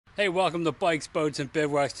Hey, welcome to Bikes, Boats, and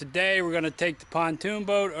Bivouacs. Today we're going to take the pontoon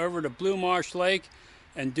boat over to Blue Marsh Lake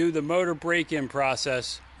and do the motor break-in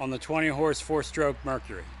process on the 20-horse 4-stroke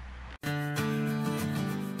Mercury.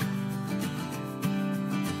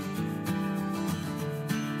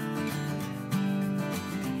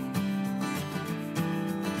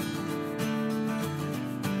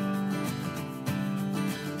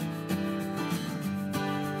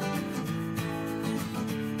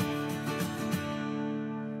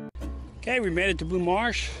 Okay, we made it to Blue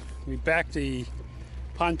Marsh. We backed the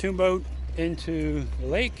pontoon boat into the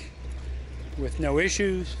lake with no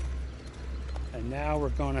issues. And now we're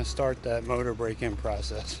going to start that motor break-in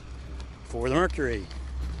process for the Mercury.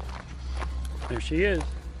 There she is.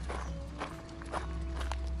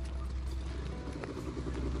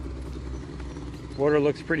 Water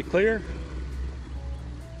looks pretty clear.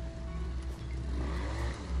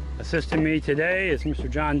 Assisting me today is Mr.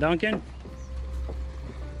 John Duncan.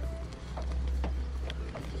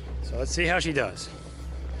 So let's see how she does.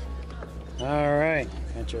 All right,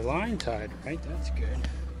 got your line tied, right? That's good.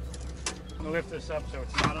 I'm gonna lift this up so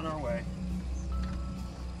it's not in our way.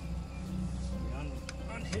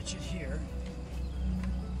 Unhitch it here.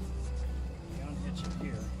 Unhitch it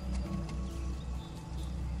here.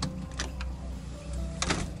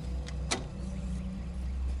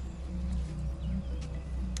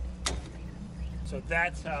 So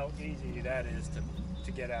that's how easy that is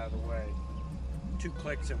to get out of the way. 2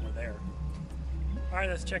 clicks and we're there. All right,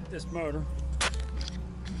 let's check this motor.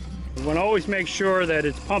 We want to always make sure that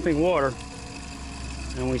it's pumping water,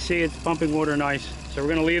 and we see it's pumping water nice. So we're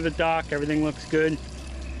going to leave the dock. Everything looks good.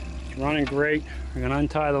 It's running great. We're going to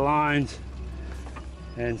untie the lines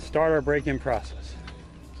and start our break-in process.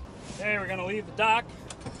 Okay, we're going to leave the dock.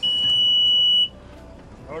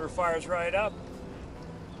 Motor fires right up.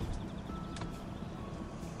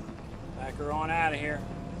 Back her on out of here.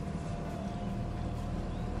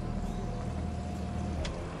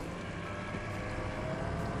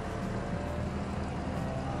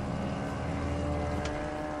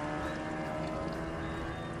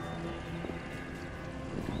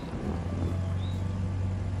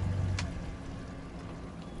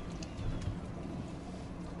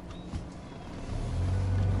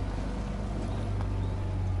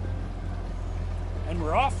 And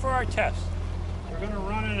we're off for our test. We're going to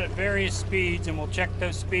run it at various speeds, and we'll check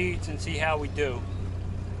those speeds and see how we do.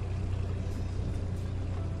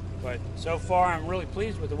 But so far, I'm really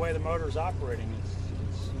pleased with the way the motor is operating.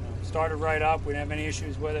 It's started right up. We didn't have any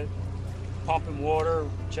issues with it. Pumping water,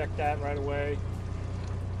 checked that right away.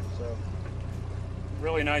 So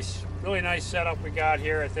really nice setup we got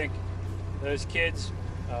here. I think those kids,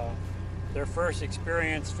 their first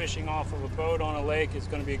experience fishing off of a boat on a lake is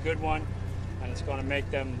going to be a good one. And it's going to make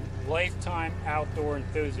them lifetime outdoor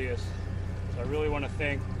enthusiasts. So I really want to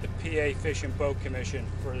thank the PA Fish and Boat Commission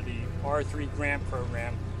for the R3 grant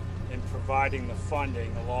program in providing the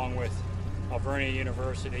funding, along with Alvernia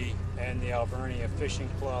University and the Alvernia Fishing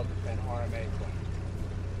Club and RMA Club.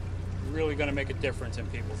 Really going to make a difference in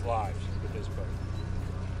people's lives with this boat.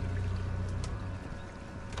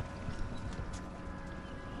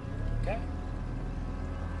 Okay.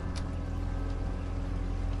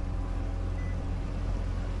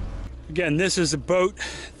 Again, this is a boat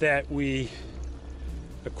that we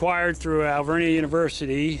acquired through Alvernia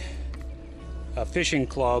University Fishing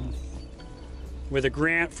Club with a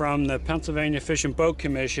grant from the Pennsylvania Fish and Boat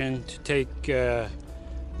Commission to take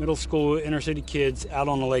middle school inner city kids out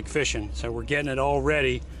on the lake fishing. So we're getting it all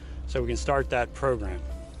ready so we can start that program.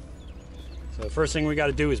 So the first thing we got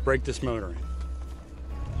to do is break this motor in.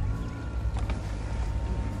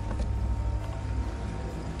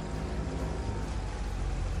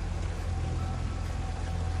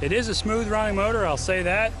 It is a smooth running motor, I'll say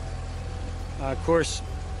that. Of course,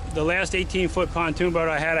 the last 18-foot pontoon boat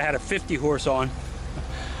I had a 50 horse on.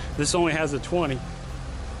 This only has a 20.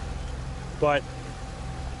 But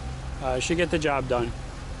she get the job done.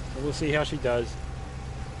 So we'll see how she does.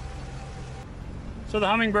 So the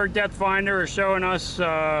Humminbird depth finder is showing us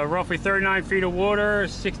roughly 39 feet of water,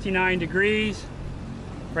 69 degrees.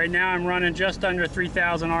 Right now I'm running just under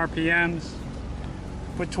 3,000 RPMs.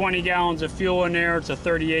 Put 20 gallons of fuel in there. It's a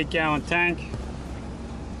 38-gallon tank.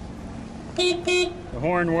 The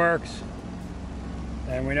horn works,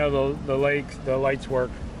 and we know the lights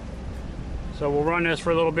work. So we'll run this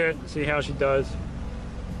for a little bit and see how she does.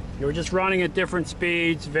 We're just running at different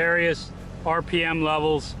speeds, various RPM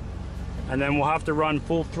levels, and then we'll have to run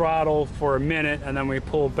full throttle for a minute, and then we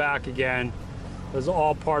pull back again. This is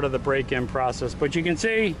all part of the break-in process. But you can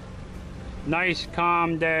see, nice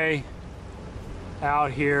calm day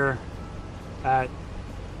out here at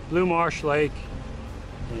Blue Marsh Lake.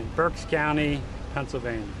 in Berks County,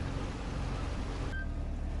 Pennsylvania.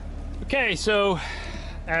 Okay, so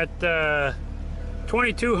at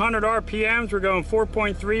 2200 RPMs, we're going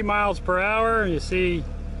 4.3 miles per hour. You see,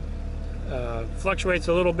 fluctuates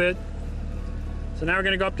a little bit. So now we're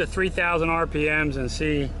going to go up to 3000 RPMs and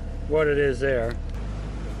see what it is there.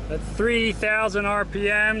 At 3000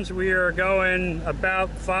 RPMs, we are going about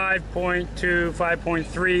 5.2,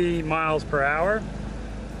 5.3 miles per hour.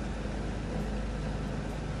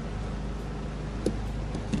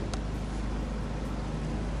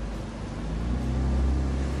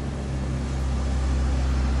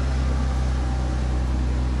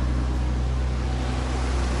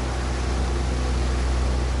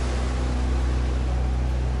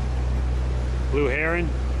 Blue heron.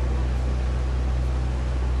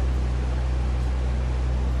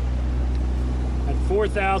 At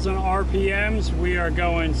 4000 RPMs, we are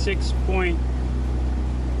going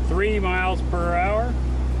 6.3 miles per hour.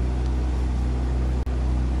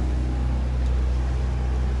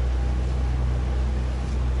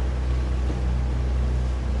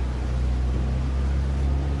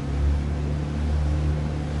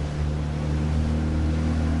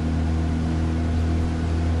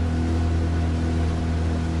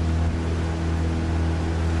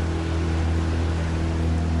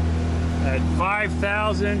 At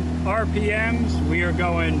 5000 RPMs, we are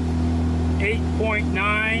going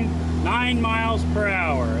 8.9 miles per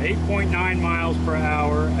hour. 8.9 miles per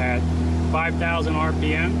hour at 5000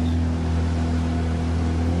 RPMs.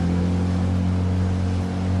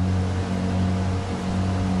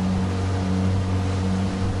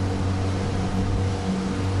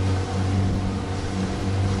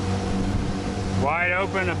 Wide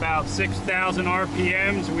open, about 6000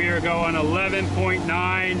 RPMs, we are going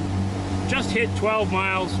 11.9. Just hit 12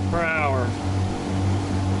 miles per hour.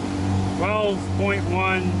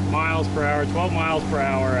 12.1 miles per hour, 12 miles per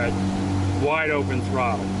hour at wide open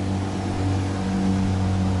throttle.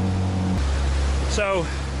 So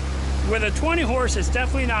with a 20 horse, it's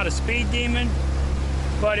definitely not a speed demon,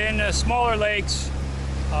 but in the smaller lakes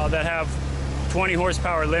that have 20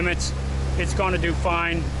 horsepower limits, it's going to do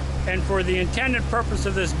fine. And for the intended purpose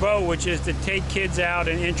of this boat, which is to take kids out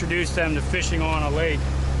and introduce them to fishing on a lake,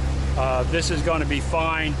 this is going to be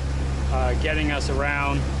fine getting us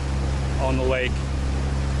around on the lake.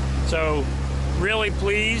 So really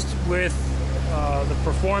pleased with the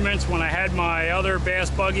performance. When I had my other bass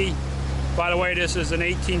buggy, by the way, this is an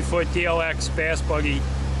 18-foot DLX bass buggy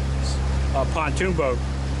pontoon boat.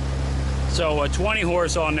 So a 20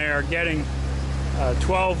 horse on there getting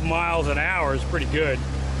 12 miles an hour is pretty good.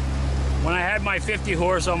 When I had my 50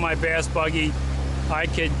 horse on my bass buggy, I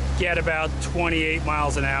could get about 28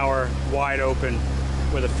 miles an hour wide open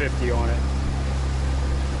with a 50 on it.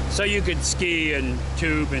 So you could ski and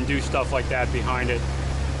tube and do stuff like that behind it.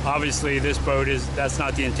 Obviously this boat that's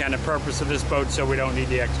not the intended purpose of this boat, so we don't need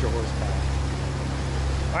the extra horsepower.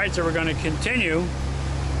 All right, so we're going to continue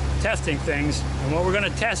testing things, and what we're going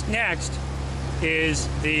to test next is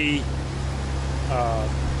the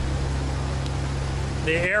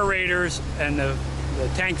aerators and the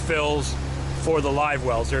tank fills for the live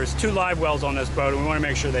wells. There's 2 live wells on this boat, and we want to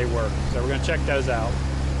make sure they work. So we're going to check those out.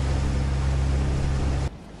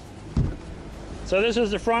 So this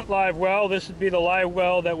is the front live well. This would be the live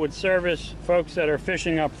well that would service folks that are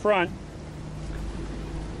fishing up front.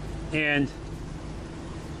 And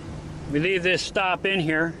we leave this stop in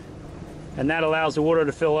here, and that allows the water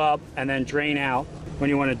to fill up and then drain out. When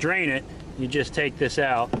you want to drain it, you just take this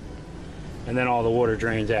out, and then all the water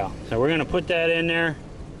drains out. So we're going to put that in there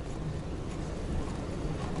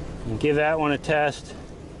and give that one a test.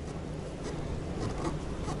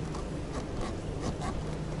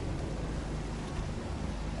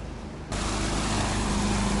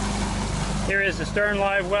 Here is the stern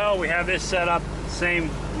live well. We have this set up the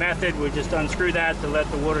same method. We just unscrew that to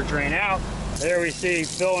let the water drain out. There we see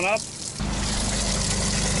filling up. You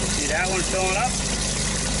see that one filling up.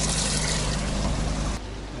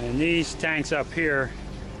 And these tanks up here,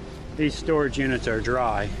 these storage units are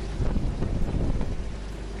dry.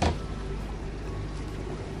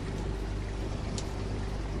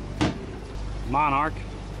 Monarch,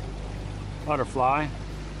 butterfly.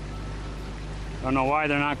 Don't know why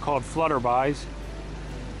they're not called flutterbys.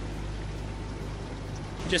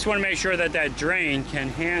 Just want to make sure that that drain can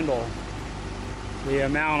handle the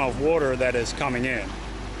amount of water that is coming in.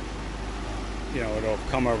 You know, it'll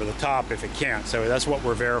come over the top if it can't, so that's what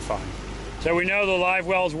we're verifying. So we know the live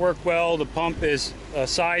wells work well, the pump is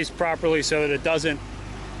sized properly so that it doesn't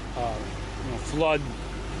flood,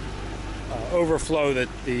 overflow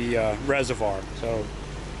the reservoir. So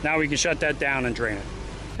now we can shut that down and drain it.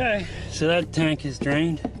 Okay, so that tank is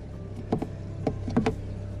drained.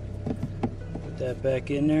 Put that back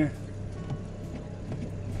in there.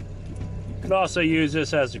 Could also use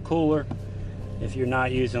this as a cooler if you're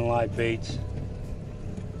not using live baits.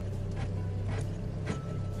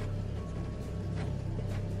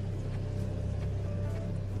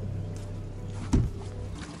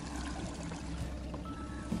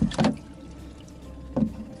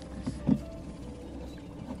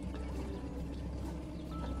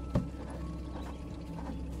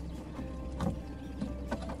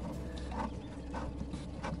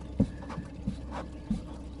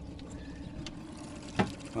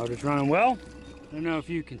 Motor's running well. I don't know if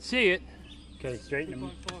you can see it. Okay, straighten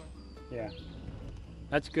them. Yeah,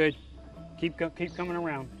 that's good. Keep coming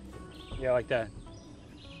around. Yeah, like that.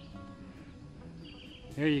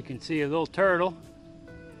 Here you can see a little turtle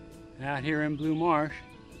out here in Blue Marsh.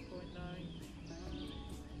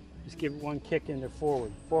 Just give it one kick in there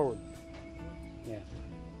forward. Yeah.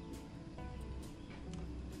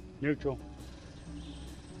 Neutral.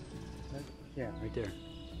 Yeah, right there.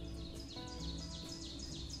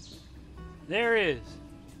 There is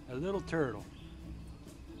a little turtle.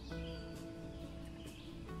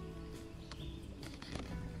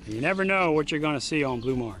 You never know what you're going to see on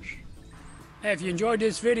Blue Marsh. Hey, if you enjoyed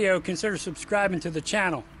this video, consider subscribing to the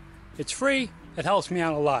channel. It's free, it helps me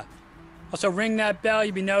out a lot. Also ring that bell,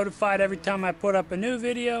 you'll be notified every time I put up a new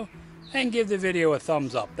video, and give the video a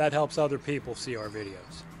thumbs up. That helps other people see our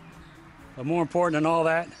videos. But more important than all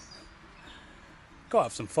that, go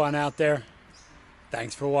have some fun out there.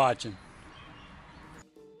 Thanks for watching.